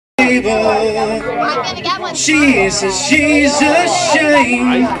able. She says she's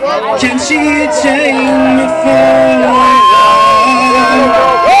ashamed. Can she tame me for love?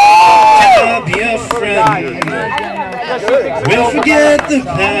 Can I be a friend? We'll forget the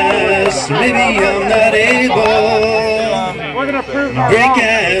past. Maybe I'm not able. Break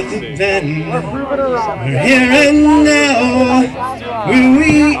at the bend. We're here and now. Will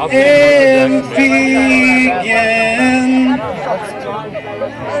we ever begin?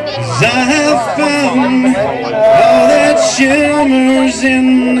 'Cause I have found all that shimmers in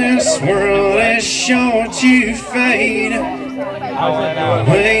this world is sure to fade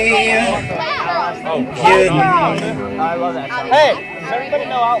away again. Hey, does everybody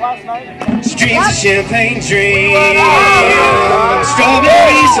know out last night? Streets of champagne dreams,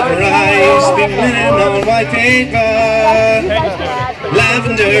 strawberry sunrise, pink linen on white paper,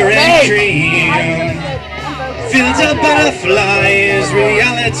 lavender and cream. Fields of butterflies,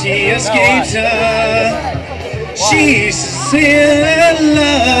 reality escapes her. She says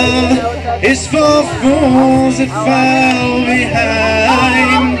love is for fools that fall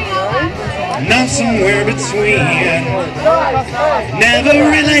behind. And I'm somewhere between. Never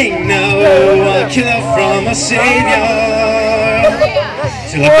really know a killer from a savior.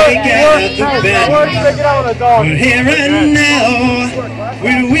 Till I break at the bend. We're here and now.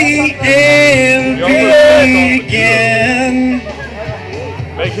 Will we ever begin?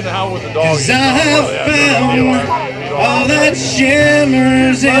 'Cause I have found all that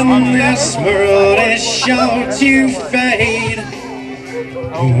shimmers in this world is sure to fade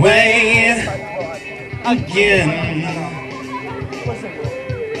away again.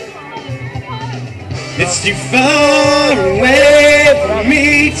 It's too far away for me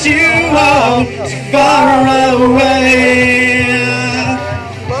to walk, too far away.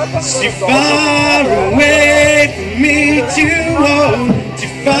 It's too far away for me to walk,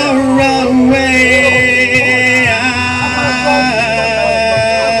 too far away.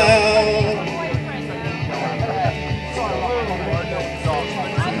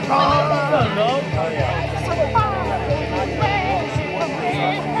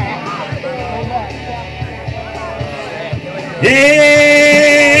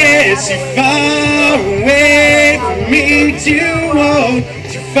 It's too far away for me to walk,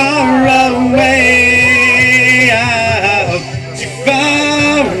 too far away.